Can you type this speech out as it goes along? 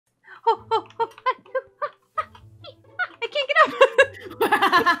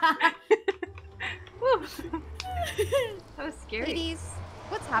That was scary. Ladies,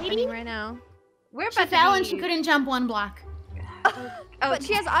 what's happening right now? We're She about fell to and she couldn't jump one block. But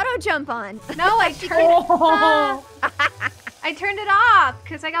she has auto jump on. No, I turned Oh. I turned it off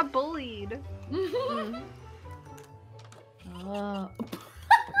because I got bullied. Oh.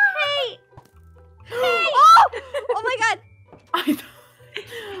 Hey! Oh my god!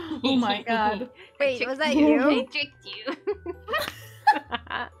 Oh my god. Wait, was that I you? tricked you.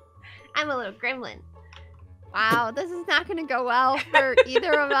 I'm a little gremlin. Wow, this is not gonna go well for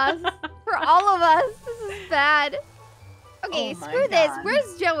either of us. For all of us, this is bad. Okay, Oh my screw this. God.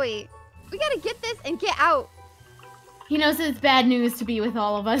 Where's Joey? We gotta get this and get out. He knows it's bad news to be with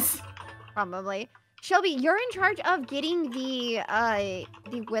all of us. Probably. Shelby, you're in charge of getting the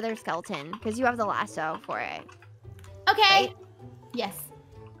wither skeleton because you have the lasso for it. Okay. Right? Yes.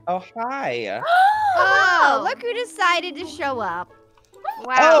 Oh, hi. Oh, look who decided to show up.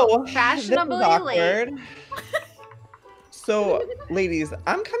 Wow. Oh, Fashionably this is late. awkward. So, ladies,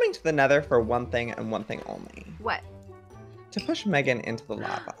 I'm coming to the nether for one thing and one thing only. What? To push Megan into the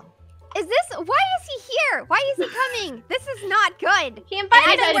lava. Is this? Why is he here? Why is he coming? This is not good. He And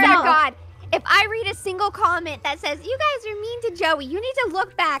invited I us swear to out. God, if I read a single comment that says, you guys are mean to Joey, you need to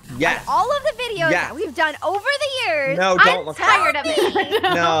look back Yes. at all of the videos Yes. that we've done over the years. No, don't I'm look tired back. of it.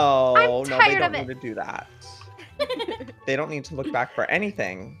 No, I'm no, they tired don't of it. need to do that. They don't need to look back for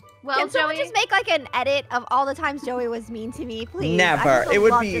anything. Well, Can someone Joey, just make like an edit of all the times Joey was mean to me, please? Never. I just It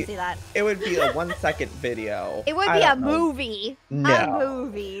would love be- to see that. It would be a 1 second video. It would I be a don't know. movie. No. A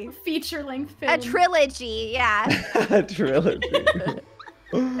movie. Feature-length film. A trilogy, yeah. A trilogy.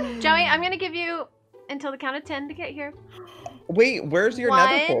 Joey, I'm gonna give you until the count of 10 to get here. Wait, where's your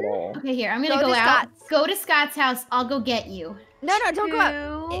nether One. portal? Okay, here. I'm gonna Go go to out. Scott's. Go to Scott's house. I'll go get you. No, don't go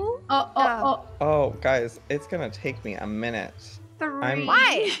out. Two, Oh. Oh, guys, it's gonna take me a minute. 3.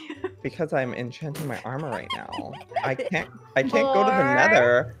 Why? Because I'm enchanting my armor right now. I can't go to the 4.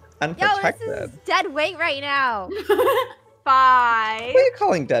 nether Yo, unprotected. this is dead weight right now. 5. What are you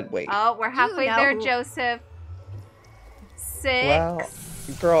calling dead weight? Oh, we're halfway know there, who- Joseph. 6. Well,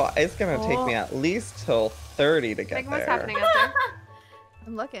 girl, it's gonna take me at least till 30 to get Megan, there. what's happening out there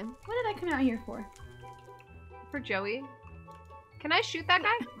I'm looking. What did I come out here for? for Joey? Can I shoot that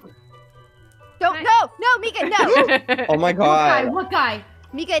guy? Don't, Can no, Mika, no. Oh my What guy? god. What guy?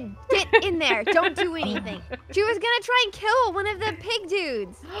 Mika, get in there. Don't do anything. She was gonna try and kill one of the pig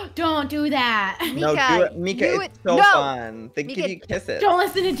dudes. Don't do that. No, Mika, do it. Mika, you it's so no. fun. They Mika, give you kisses. Don't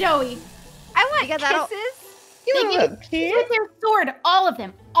listen to Joey. I want Because I don't- kisses. You They know give that you kid? with their sword. All of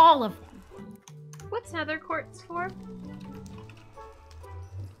them. All of them. What's nether quartz for?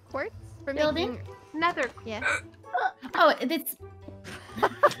 Quartz? For Building? making... Nether. Yeah. Oh, it's.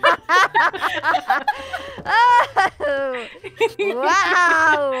 Oh,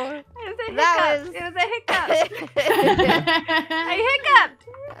 wow. It was a hiccup. That was- It was a hiccup.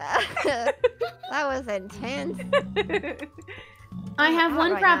 I That was intense. hiccuped. I have Out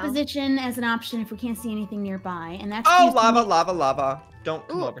one right now. proposition as an option if we can't see anything nearby, and that's. Oh, used to lava, make- lava, lava. Don't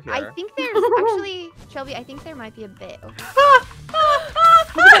come Ooh, over here. I think there's actually, Shelby, I think there might be a bit over Oh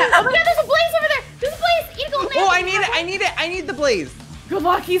my god, there's a blaze over there! There's a blaze! Eagle, Oh, I need it, I need it, I need the blaze. Good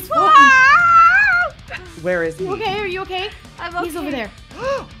luck, he's floating. Where is he? You okay? Are you okay? I'm okay. He's over there.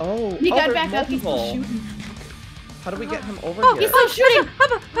 Oh, He got there's back up, he's still multiple. shooting. How do we get him over Oh, here? he's still shooting!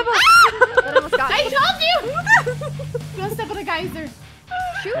 That almost got I me. told you! Don't step on a geyser.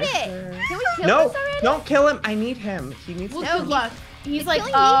 Shoot it. Can we kill No, this already? don't kill him. I need him. He needs Well, to. No, good he- luck. He's he's like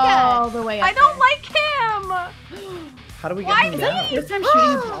killing all the way up I don't there. like him. How do we get Why him is down? First time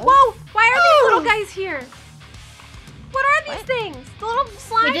shooting him. Whoa! Why are these little guys here? What are these things? The little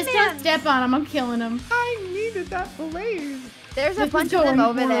slime Hey, just don't mans. step on him. I'm killing him. I needed that blaze. There's a This is bunch of them going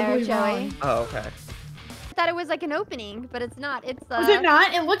over there, horribly Joey. wrong. Oh, okay. I thought it was like an opening, but it's not. It's Was it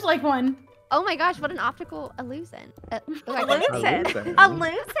not? It looked like one. Oh my gosh, what an optical illusion. Illusion. Illusion.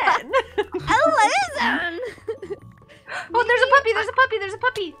 Illusion. Illusion! Oh, there's a puppy. There's a puppy. There's a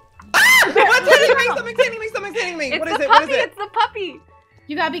puppy. What's hitting me? Something's hitting me. Something's hitting me. It's What is the it? What puppy. is it? It's the puppy.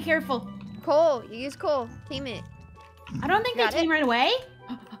 You gotta be careful. Cole, you use Cole. Team it. I don't think they Got it. came right away.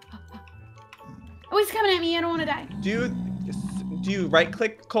 Oh, he's coming at me. I don't want to die. Do you right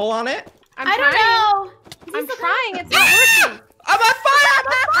click coal on it? I'm I don't trying. know. Is he I'm still trying. It's not working. I'm on fire! I'm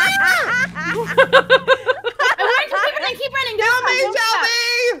on fire! I want to keep running. Keep running. Don't Kill me, stop,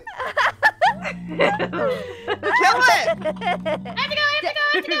 Shelby! Kill it! don't stop. I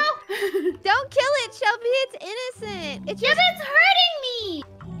have to go. Don't kill it, Shelby. It's innocent. It's Yeah, just... but it's hurting me.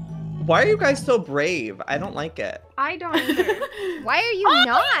 Why are you guys so brave? I don't like it. I don't either. Why are you Oh,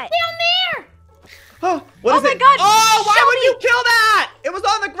 not? down there. Oh, what is my it? God, Oh, why would Shelby! you kill that? It was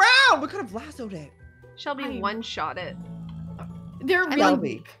on the ground. We could have lassoed it. Shelby one-shot it. They're really Shelby.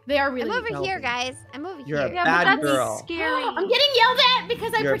 weak. They are really I'm over weak. here, guys. I'm over You're a here. Yeah, bad but that's girl. scary. I'm getting yelled at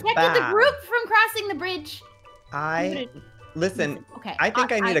because I You're protected the bad. group from crossing the bridge. Listen, Okay. I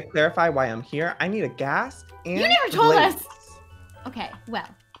think I need to clarify why I'm here. I need a ghast and You never told blaze. us. Okay, well.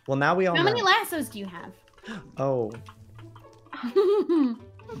 Well, now we all How know. many lassos do you have? Oh, I'm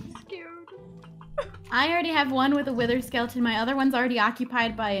scared. I already have one with a wither skeleton. My other one's already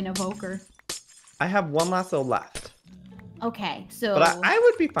occupied by an evoker. I have one lasso left. Okay, so But I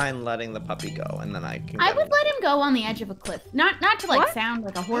would be fine letting the puppy go, and then I can. I get would him. let him go on the edge of a cliff. Not to like What? sound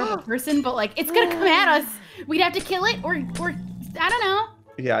like a horrible person, but like it's gonna come at us. We'd have to kill it, or I don't know.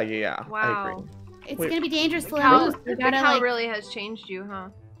 Yeah. I Wow. agree. It's Wait. gonna be dangerous to let Cow, loose. We the gotta cow like really has changed you, huh?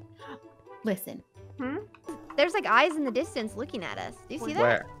 listen. There's like eyes in the distance looking at us. Do you see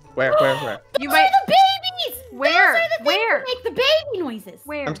that? Where? You Those might. are the babies. Where? Those are the things Where? that make the baby noises.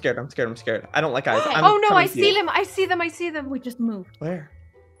 Where? I'm scared. I don't like eyes. I'm Oh no, coming I to see you. them. I see them. I see them. We just moved. Where?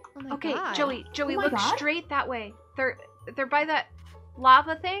 Oh my Okay, God. Joey, Oh my look God. straight that way. They're by that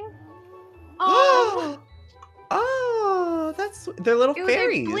lava thing. Oh. Oh, that's they're little Ew,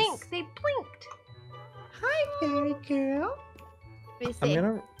 fairies. they blinked. Hi, fairy girl. Let me I'm see.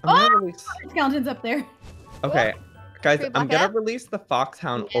 gonna release. Skeleton's up there. Okay, guys, Should we I'm block gonna it? release the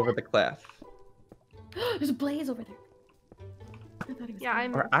foxhound over the cliff. There's a blaze over there. I thought he was Yeah,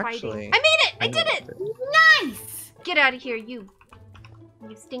 I'm Or actually, fighting. I made it! I did it! nice. Get out of here, you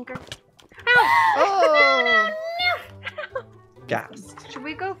stinker. Ow! Oh. Ghast. Should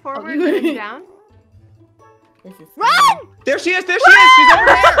we go forward you- and down? This is Run! There she is! She's over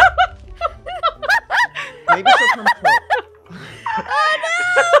there! Maybe she'll come close. Oh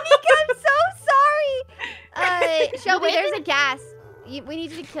no, Mika, I'm so sorry. Shelby, there's a gas. We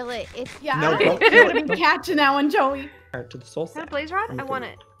need you to kill it. It's Yeah, No, I don't don't kill want to it. be catching that one, Joey. To the soul Is that a set. blaze rod? I Okay. want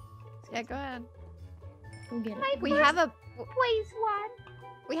it. yeah. Go ahead. Go get it. We have a Blaze rod.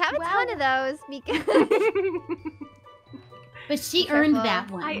 we have a ton of those, Mika. But she Be earned careful.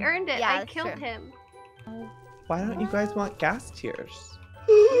 that one. I earned it. Yeah, I that's killed true. him. Why don't you guys want gas tears? What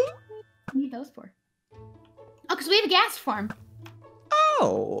do you need those for? Oh, because we have a gas farm.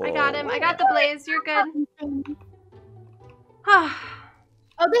 Oh. I got him. I got the blaze. You're good. Oh,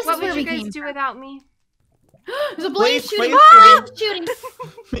 this What is where would we you guys came. do without me? There's a blaze Blaze shooting. shooting. Blaze shooting.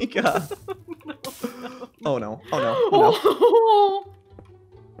 Mika. Oh no. Oh no. Oh no. Oh.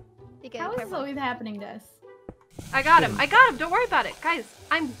 Mika, How is this careful. always happening to us? I got him. I got him. Don't worry about it. Guys,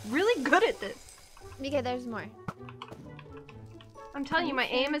 I'm really good at this. Mika, there's more. I'm telling you, my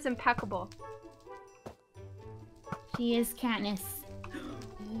aim is impeccable. She is Katniss.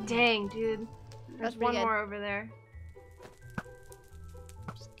 Dang, dude. There's That's one pretty good. more over there.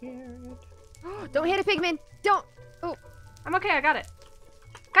 I'm scared. Don't hit a pigman. Don't. I'm okay. I got it.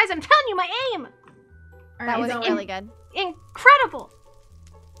 Guys, I'm telling you, my aim! All That right, was so really good. Incredible!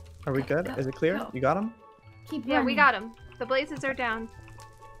 Are we good? Is it clear? Go. You got him? keep Yeah, we running. got him. The blazes are down.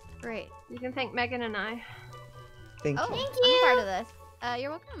 Great. You can thank Megan and I. Thank Oh, you. Thank I'm you. part of this.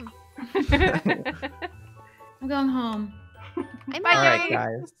 You're welcome. I'm going home. I'm Bye, All right, Joey.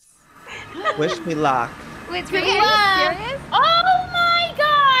 guys. Wish me luck. Wait, it's Mika, really are you serious? Oh my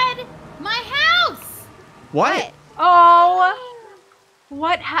god! My house! What? Oh!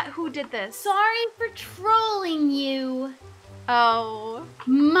 Who did this? Sorry for trolling you. Oh.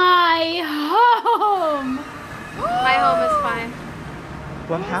 My home! My home is fine. What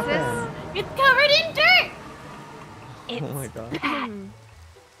What is happened? It's covered in dirt! It's Oh my god. Hmm.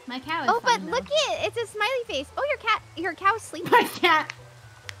 My cow is Oh, but fine, look it. It's a smiley face. Oh, your cow's sleeping. though. My cat.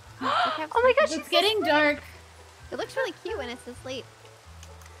 Your cow's Oh my gosh, It's she's getting dark. It looks really cute when it's asleep.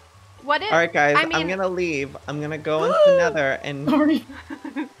 What if? All right, guys. I mean- I'm gonna leave. I'm gonna go into the Nether and Sorry.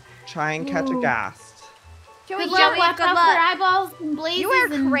 try and catch a Ooh. ghast. Joey, Good Joey, luck. Watch good out luck. for eyeballs and blazes. you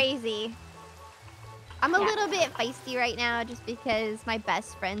are and... crazy. I'm a Yeah. little bit feisty right now just because my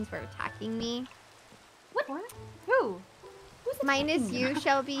best friends were attacking me. What? Who? Minus attacking you,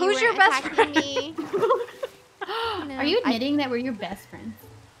 Shelby. Who's you your weren't best attacking me. Are you admitting that we're your best friends?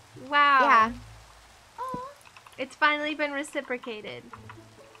 Wow. Yeah. It's finally been reciprocated.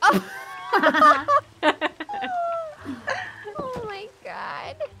 Oh. Oh my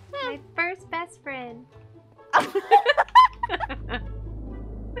god. My first best friend.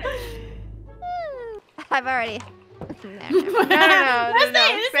 I've already. No.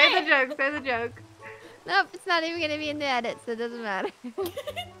 Let's Say the joke. Say the joke. Nope, it's not even gonna be in the edit, so it doesn't matter.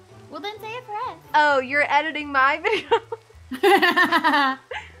 Well, then say it for us. Oh, you're editing my video?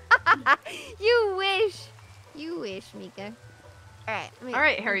 You wish. You wish, Mika. All All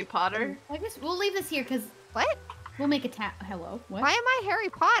right, Harry Potter. I guess we'll leave this here because What? we'll make a tap. Hello. What? Why am I Harry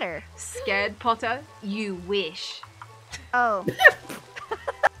Potter? Scared Potter, you wish. Oh.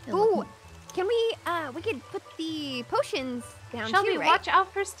 Hello. Ooh. Can we could put the potions down Shelby, too, right? watch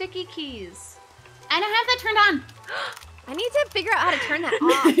out for sticky keys. I don't have that turned on. I need to figure out how to turn that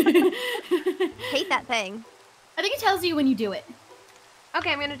off. Hate that thing. I think it tells you when you do it.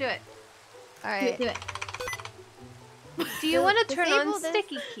 Okay, I'm gonna do it. All Do right. it. Do it. Do you want to turn Disable on this.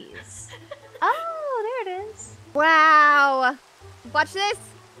 sticky keys? Oh, there it is. Wow. Watch this.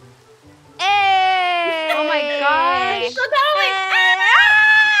 Hey! Oh my gosh. So that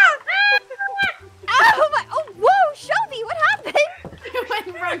Oh my! Oh, whoa, Shelby, what happened? it went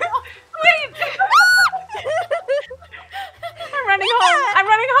wrong. Wait! I'm running home. I'm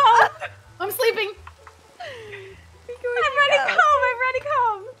running home. I'm sleeping. I'm running home. I'm running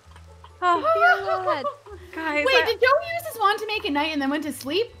home. Oh, Dear Lord. guys. Wait, did Joe use his wand to make a night and then went to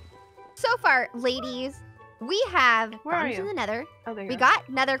sleep? So far, ladies, we have Where are gone to you? the Nether. Oh, there you We are. got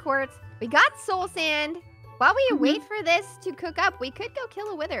Nether quartz. We got soul sand. While we Mhm. wait for this to cook up, we could go kill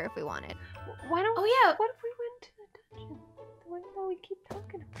a wither if we wanted. Why don't? Oh yeah. What if we went to the dungeon? The one that we keep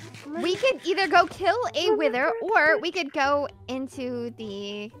talking about. We could either go kill a wither, or we could go into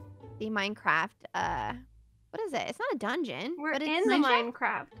the Minecraft. What is it? It's not a dungeon. We're but it's in the Minecraft.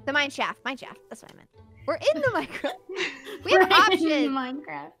 Minecraft. The mine shaft. Mine shaft. That's what I meant. We're in the Minecraft. We have Right in options.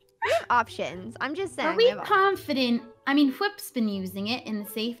 Minecraft. We have options. I'm just saying. Are we have op- confident? I mean, Whip's been using it in the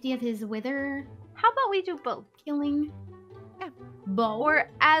safety of his wither How about we do both? killing. Yeah. Bow. Or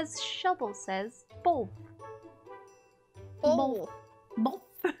as Shovel says, both. Oh. both.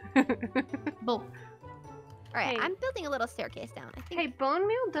 Both. All right. Hey. I'm building a little staircase down. I think. Hey, bone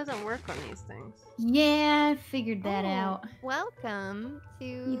meal doesn't work on these things. Yeah, I figured that Oh, out. Welcome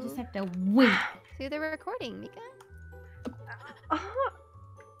You just to have to wait. the recording, Mika.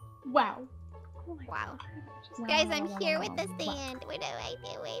 Wow. Oh my Wow. God. Guys, I'm here with the sand. What do I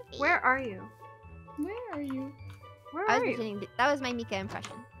do with it? Where are you? Where are you? Where I are was you? pretending that was my Mika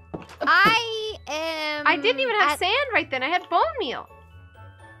impression. I am. I didn't even have at- sand right then. I had bone meal.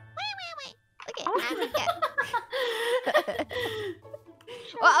 Wait. Look at Oh. I'm Mika.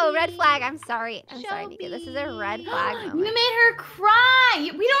 Uh-oh, red flag. I'm sorry. I'm sorry, Mika. This is a red flag You moment. made her cry. We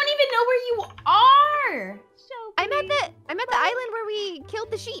don't even know where you are. I'm at the island where we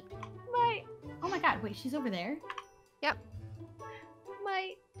killed the sheep. Oh my god, wait, she's over there.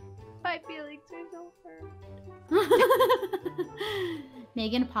 My feelings are over.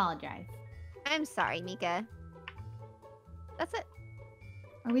 Megan, apologize. I'm sorry, Mika. That's it.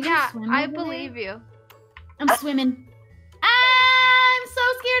 Are we gonna Yeah, swim I over there? believe you. I'm swimming. I'm so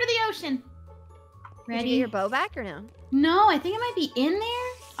scared of the ocean. Did you Ready? get your bow back or no? No, I think it might be in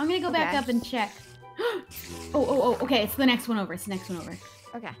there. I'm gonna go back Okay. up and check. Oh, okay, it's the next one over. It's the next one over.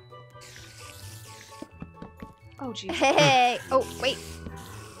 Okay. Oh, jeez. Hey. Oh, wait.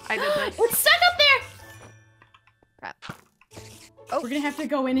 I did this. It's stuck up there! Crap. We're gonna have to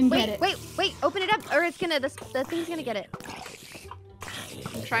go in and get it. Wait. Open it up, or it's gonna. The thing's gonna get it.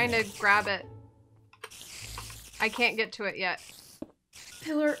 I'm trying to grab it. I can't get to it yet.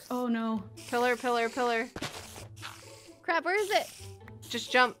 Pillar. Oh no. Pillar, pillar, pillar. Crap. Where is it?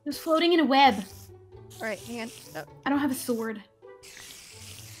 Just jump. It's floating in a web. All right. Hang on. Oh, I don't have a sword.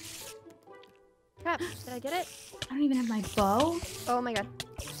 crap. Did I get it? I don't even have my bow. Oh my god.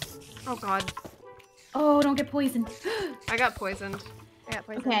 Oh, God. Oh, don't get poisoned. I got poisoned. I got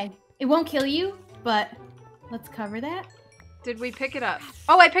poisoned. Okay. It won't kill you, but let's cover that. Did we pick it up?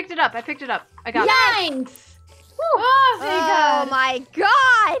 Oh, I picked it up. I picked it up. I got it. Nice! Oh, thank Oh God. my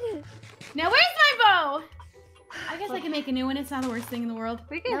god. Now where's my bow? I guess I can make a new one. It's not the worst thing in the world.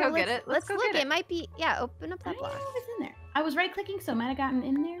 We can No, go get it. Let's go look. get It might be. Yeah. Open up I that don't even block. know if it's in there. I was right clicking, so I might have gotten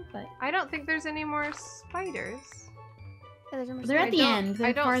in there, but I don't think there's any more spiders. Yeah, there's no more they're at spiders. the end. They're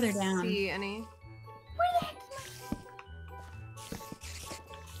I don't farther down. see any. Where the heck is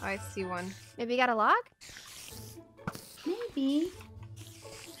I see one. Maybe you got a lock? my... Maybe.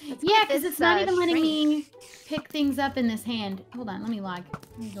 Let's Yeah, get because this, it's not even letting string. me pick things up in this hand. Hold on, let me log.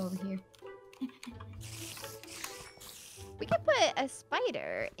 Let me go over here. We could put a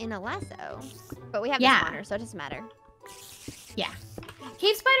spider in a lasso, but we have Yeah. the spawner, so it doesn't matter.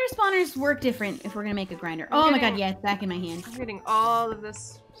 Cave spider spawners work different if we're gonna make a grinder. I'm Oh my getting- god, yeah, it's back in my hand. I'm getting all of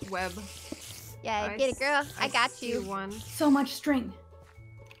this web. Yeah, get it, girl. I got see you. one. So much string.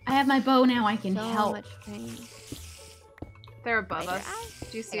 I have my bow now, I can So help. much pain. They're above Spider us. eye?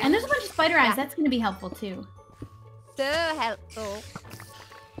 Do you see And it? there's a bunch of spider eyes. Yeah. That's gonna be helpful too. So helpful.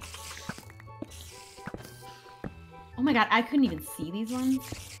 Oh my god, I couldn't even see these ones.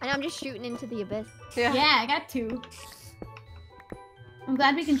 I know I'm just shooting into the abyss. Yeah. Yeah, I got two. I'm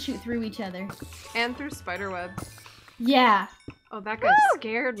glad we can shoot through each other. And through spiderweb. Yeah. Oh, that guy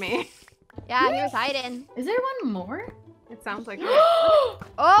scared me. Yeah, he was hiding. Is there one more? It sounds like it. Oh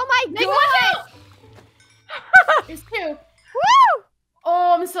my Nick, god! watch out! There's two. Woo!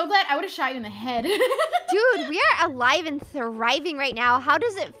 Oh, I'm so glad. I would have shot you in the head. Dude, we are alive and thriving right now. How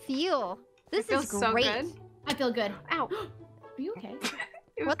does it feel? This It is feels so great. good. I feel good. Ow. Are you okay?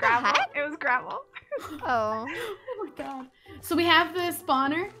 It was What the gravel. heck? It was gravel. Oh. Oh my god. So we have the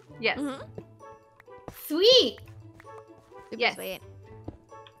spawner. Yes. Mhm. Sweet. Super Yes. sweet.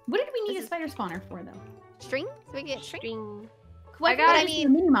 What did we need This a is- spider spawner for though? String? So we get string? String. What I got- I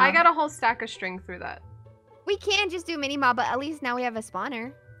mean, I got a whole stack of string through that. We can just do mini mob, but at least now we have a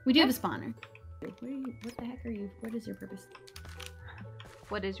spawner. We do have a spawner. Where are you? What the heck are you? What is your purpose?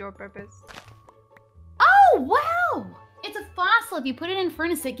 What is your purpose? Oh wow! It's a fossil. If you put it in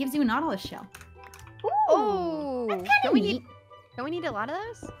furnace, it gives you a nautilus shell. Oh. That's Don't kind we of need neat. don't we need a lot of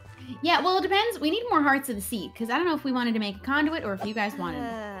those? Yeah, well, it depends. We need more hearts of the sea because I don't know if we wanted to make a conduit or if you guys wanted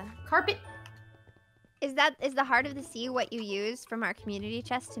carpet. Is the heart of the sea what you use from our community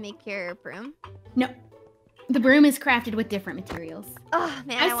chest to make your broom? No, the broom is crafted with different materials. Oh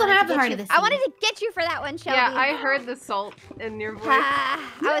man, I still wanted to have the get heart you- of the I sea. wanted to get you for that one, Shelby. Yeah, I heard the salt in your voice. I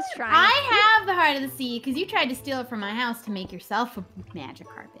was trying. I have the heart of the sea because you tried to steal it from my house to make yourself a magic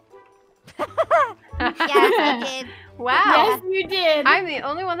carpet. Yes, I did. Wow. Yes, you did. I'm the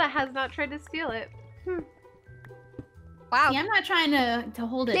only one that has not tried to steal it. Wow. See, I'm not trying to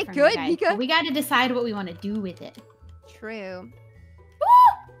hold it Get from good, you guys. Mika. But we got to decide what we want to do with it. True.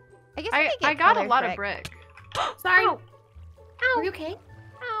 I guess we could I get got a colored lot of brick. brick. Sorry. Ow. Are you okay?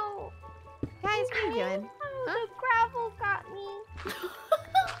 Ow. Guys, what are you doing? The gravel got me.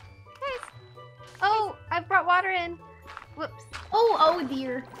 Oh, I brought water in. Whoops. Oh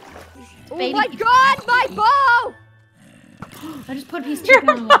dear. Oh Baby. my god, my bow! I just put a piece of chicken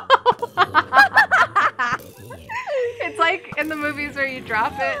on the wall. It's like in the movies where you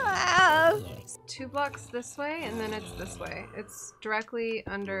drop it. Oh. It's 2 blocks this way, and then it's this way. It's directly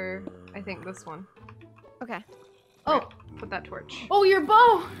under, I think, this one. Okay. Oh, Put that torch. oh, your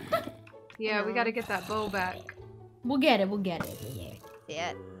bow. Yeah, we gotta get that bow back. We'll get it. We'll get it. See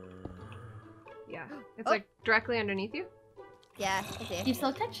it? Yeah. It's Oh. like directly underneath you. Yeah, I see Do it. you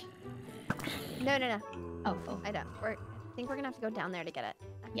still touch? No. Oh. I don't. I think we're gonna have to go down there to get it.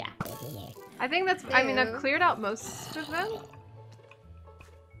 Yeah. I think that's, I mean, I've Ew. cleared out most of them.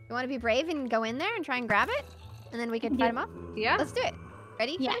 You want to be brave and go in there and try and grab it? And then we can fight him up? Yeah? Let's do it.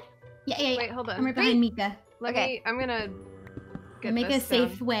 Ready? Yeah. Yeah. Wait, hold I'm on. right behind Mika. Let Okay. me, I'm gonna get Make a this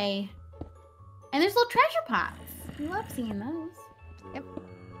safe down. way. And there's little treasure pots. We love seeing those.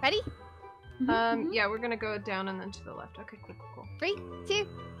 Ready? Mhm. Yeah, we're gonna go down and then to the left. Okay, cool. 3, 2,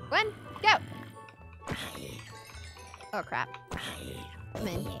 1, go! Oh crap. I'm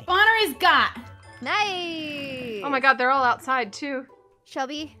in. Spawner is got. Nice! Oh my god, they're all outside too.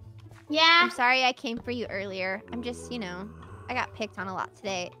 Shelby, Yeah. I'm sorry I came for you earlier. I'm just, I got picked on a lot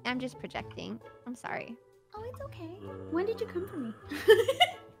today. I'm just projecting. I'm sorry. Oh, it's okay. When did you come for me?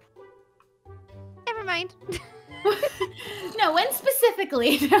 Never mind. No, when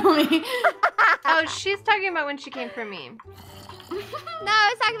specifically? Tell me. Oh, she's talking about when she came for me. No,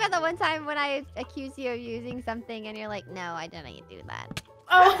 I was talking about the one time when I accused you of using something and you're like, no, I didn't do that.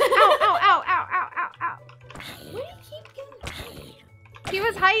 Oh. Ow. Where do you keep getting? He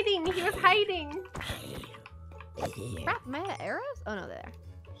was hiding. Crap, am I at arrows? Oh no, they're there.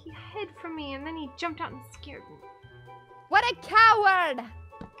 He hid from me and then he jumped out and scared me. What a coward!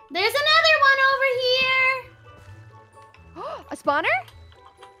 There's another one over here. A spawner?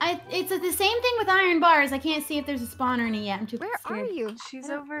 It's the same thing with iron bars. I can't see if there's a spawner in it yet. I'm too Where scared. are you? She's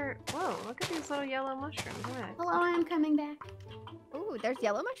over. Whoa, look at these little yellow mushrooms. Look at that. Hello, I'm coming back. Ooh, there's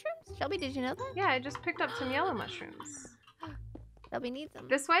yellow mushrooms? Shelby, did you know that? Yeah, I just picked up some yellow mushrooms. Shelby needs them.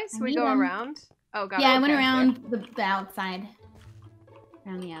 This way? So I we need go them. around? Oh, got it. Yeah, I went Okay. around the outside.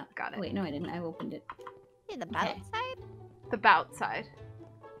 Around the out. Got it. Oh, wait, no, I didn't. I opened it. Yeah, the bout Okay. side? The bout side.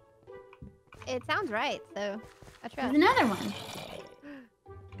 It sounds right, so I There's trust. another one.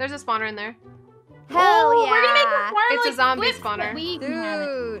 There's a spawner in there. Hell Ooh, yeah! We're gonna make a farm It's a like zombie Blitz, spawner. but we can have it.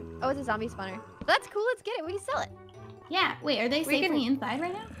 Dude! Oh, it's a zombie spawner. That's cool, let's get it. We can sell it. Yeah, wait, are they We safely can- inside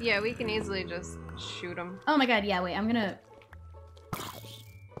right now? Yeah, we can easily just shoot them. Oh my god, yeah, wait, I'm gonna...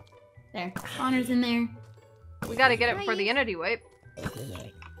 There, spawner's in there. We gotta get it before the Nice. entity wipe.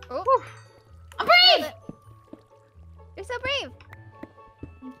 Oh, I'm brave! you're so brave!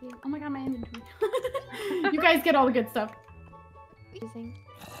 Thank you. Oh my god, my inventory. You guys get all the good stuff. Using.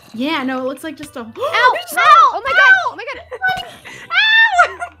 Yeah, no, it looks like just a... Ow! Oh my god! Oh my god!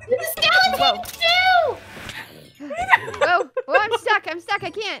 There's a skeleton too! Whoa! Oh, I'm stuck. I'm stuck. I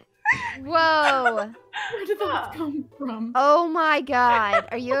can't. Whoa. Where did that come from? Oh my god.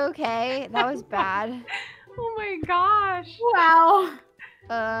 Are you okay? That was bad. Oh my gosh. Wow.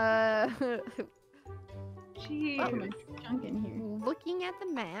 Jeez. Oh, there's junk in here. Looking at the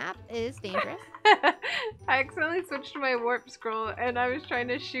map is dangerous. I accidentally switched to my warp scroll and I was trying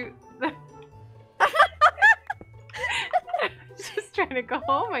to shoot the... Just trying to go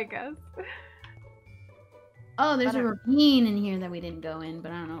home, I guess. Oh, there's a ravine in here that we didn't go in,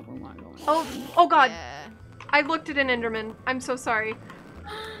 but I don't know if we want to go in. Oh god. Yeah. I looked at an Enderman. I'm so sorry.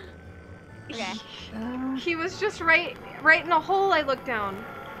 Okay. He was just right in a hole I looked down.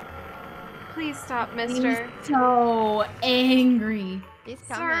 Please stop, mister. He was so angry. He's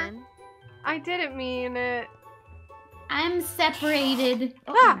Sir. coming. I didn't mean it. I'm separated.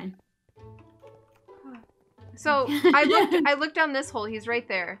 Oh, Ah! never mind. So I looked down this hole. He's right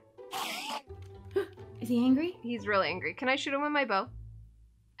there. Is he angry? He's really angry. Can I shoot him with my bow?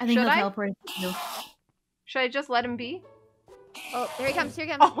 I think Should he'll I? teleport you. Should I just let him be? Oh, here he comes. Here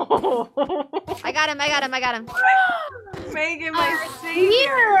he comes. Oh. I got him. I got him. I got him. Megan, my savior.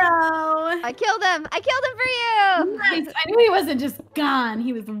 Hero! I killed him. I killed him for you. Nice. I knew he wasn't just gone.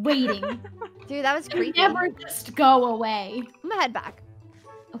 He was waiting. Dude, that was He creepy. never just go away. I'm gonna head back.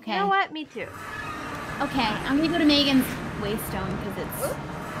 Okay. You know what? Me too. Okay, I'm gonna go to Megan's waystone because it's. Oop,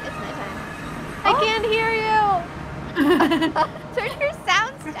 it's nighttime. I can't hear you. Turn your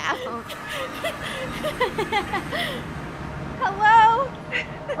sounds down. Hello.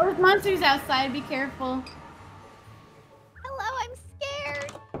 Oh, there's monsters outside. Be careful. Hello, I'm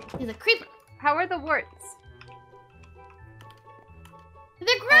scared. There's a creeper. How are the warts?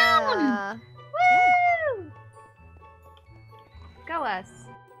 They're grown. Woo! Go us.